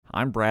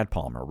I'm Brad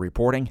Palmer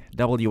reporting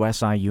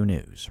WSIU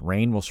News.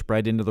 Rain will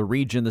spread into the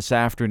region this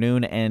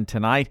afternoon and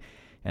tonight,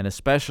 and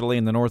especially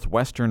in the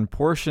northwestern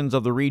portions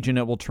of the region,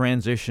 it will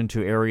transition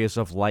to areas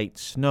of light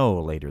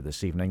snow later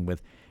this evening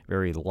with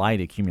very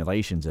light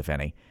accumulations, if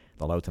any.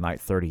 The low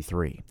tonight,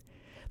 33.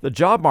 The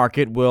job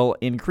market will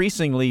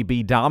increasingly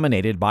be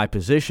dominated by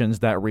positions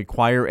that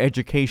require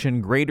education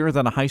greater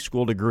than a high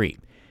school degree.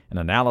 An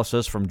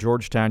analysis from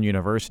Georgetown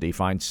University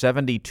finds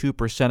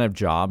 72% of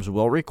jobs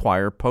will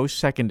require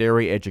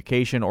post-secondary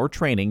education or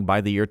training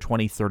by the year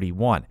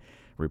 2031.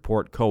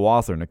 Report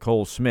co-author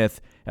Nicole Smith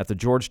at the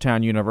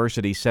Georgetown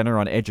University Center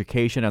on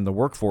Education and the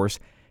Workforce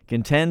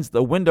contends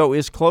the window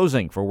is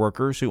closing for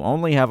workers who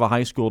only have a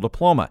high school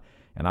diploma,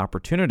 and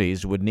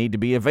opportunities would need to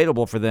be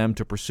available for them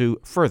to pursue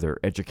further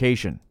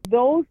education.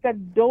 Those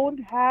that don't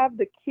have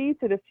the key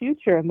to the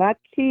future, and that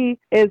key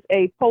is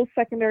a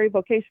post-secondary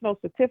vocational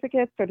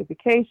certificate,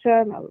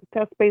 certification, a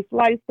test-based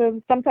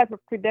license, some type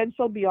of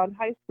credential beyond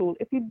high school.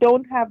 If you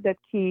don't have that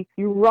key,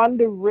 you run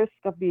the risk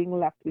of being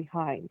left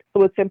behind.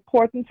 So it's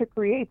important to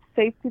create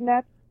safety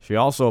nets. She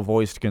also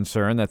voiced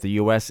concern that the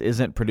U.S.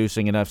 isn't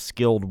producing enough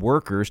skilled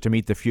workers to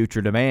meet the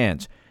future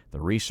demands. The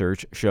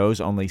research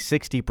shows only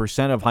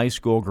 60% of high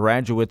school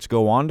graduates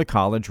go on to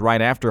college right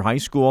after high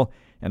school,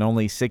 and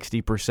only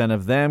 60%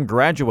 of them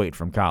graduate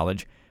from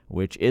college,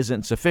 which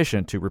isn't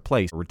sufficient to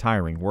replace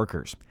retiring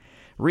workers.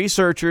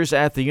 Researchers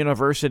at the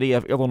University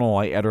of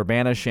Illinois at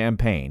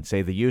Urbana-Champaign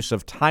say the use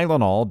of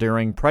Tylenol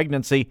during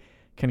pregnancy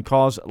can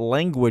cause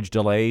language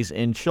delays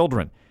in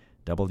children.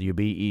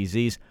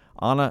 WBEZ's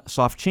Anna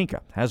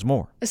Sovchinka has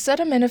more.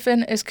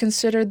 Acetaminophen is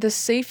considered the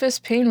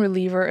safest pain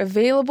reliever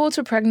available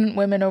to pregnant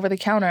women over the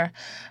counter,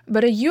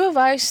 but a U of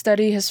I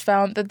study has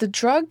found that the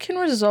drug can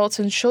result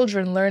in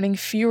children learning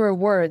fewer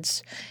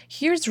words.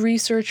 Here's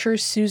researcher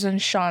Susan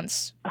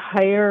Shantz.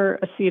 Higher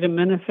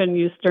acetaminophen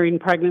use during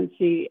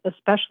pregnancy,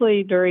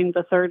 especially during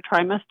the third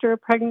trimester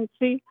of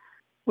pregnancy,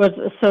 was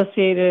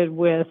associated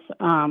with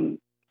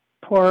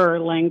poorer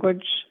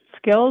language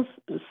skills,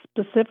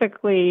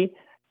 specifically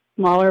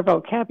smaller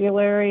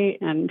vocabulary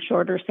and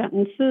shorter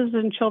sentences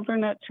in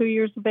children at 2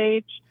 years of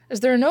age.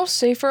 As there are no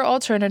safer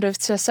alternatives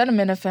to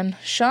acetaminophen,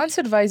 Shantz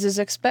advises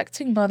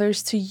expecting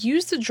mothers to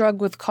use the drug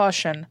with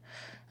caution.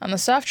 On the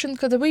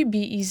Sovchinka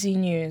WBEZ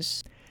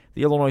News.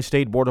 The Illinois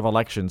State Board of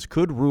Elections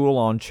could rule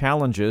on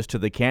challenges to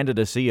the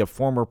candidacy of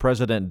former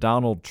President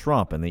Donald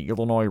Trump in the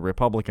Illinois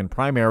Republican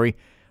primary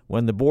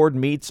when the board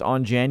meets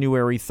on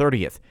January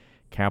 30th.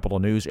 Capital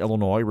News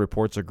Illinois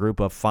reports a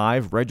group of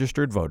 5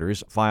 registered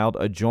voters filed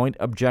a joint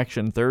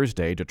objection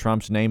Thursday to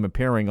Trump's name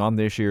appearing on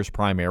this year's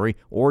primary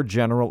or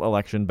general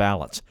election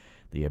ballots.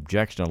 The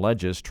objection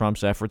alleges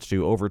Trump's efforts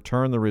to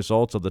overturn the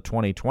results of the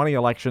 2020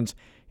 elections,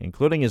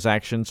 including his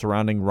actions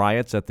surrounding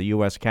riots at the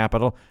U.S.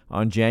 Capitol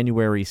on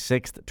January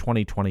 6,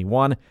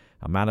 2021,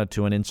 amounted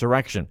to an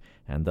insurrection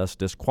and thus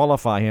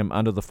disqualify him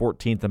under the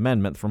 14th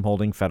Amendment from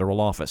holding federal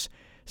office.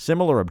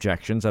 Similar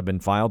objections have been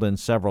filed in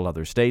several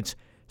other states.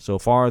 So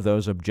far,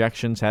 those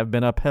objections have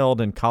been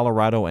upheld in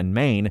Colorado and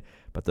Maine,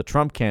 but the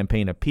Trump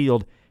campaign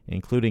appealed,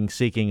 including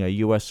seeking a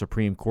U.S.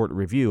 Supreme Court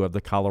review of the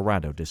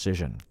Colorado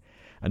decision.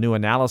 A new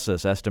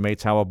analysis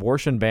estimates how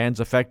abortion bans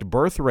affect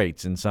birth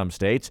rates in some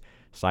states.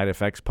 Side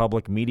Effects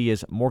Public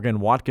Media's Morgan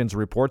Watkins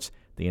reports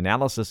the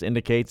analysis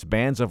indicates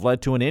bans have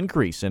led to an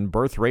increase in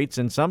birth rates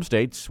in some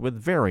states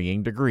with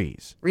varying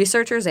degrees.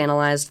 Researchers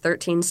analyzed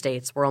 13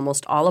 states where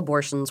almost all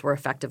abortions were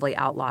effectively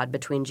outlawed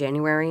between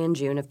January and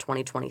June of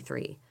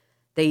 2023.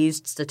 They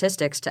used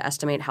statistics to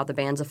estimate how the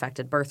bans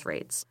affected birth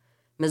rates.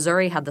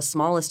 Missouri had the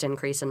smallest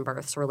increase in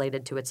births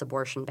related to its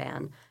abortion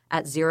ban,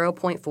 at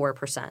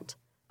 0.4%.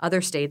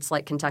 Other states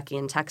like Kentucky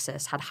and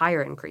Texas had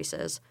higher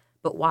increases.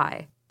 But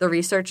why? The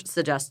research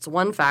suggests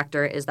one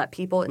factor is that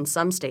people in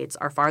some states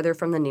are farther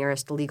from the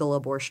nearest legal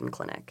abortion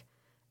clinic.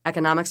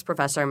 Economics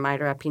professor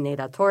Mayra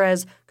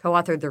Pineda-Torres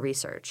co-authored the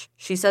research.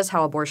 She says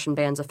how abortion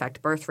bans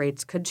affect birth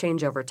rates could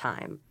change over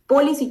time.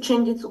 Policy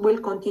changes will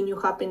continue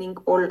happening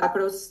all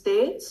across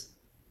states.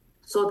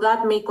 So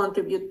that may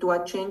contribute to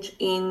a change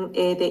in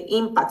the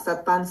impacts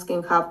that bans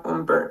can have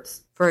on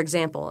births. For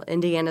example,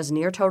 Indiana's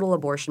near-total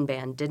abortion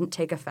ban didn't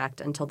take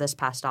effect until this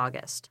past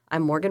August.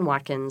 I'm Morgan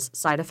Watkins,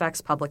 Side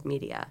Effects Public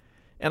Media.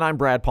 And I'm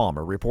Brad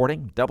Palmer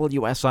reporting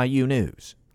WSIU News.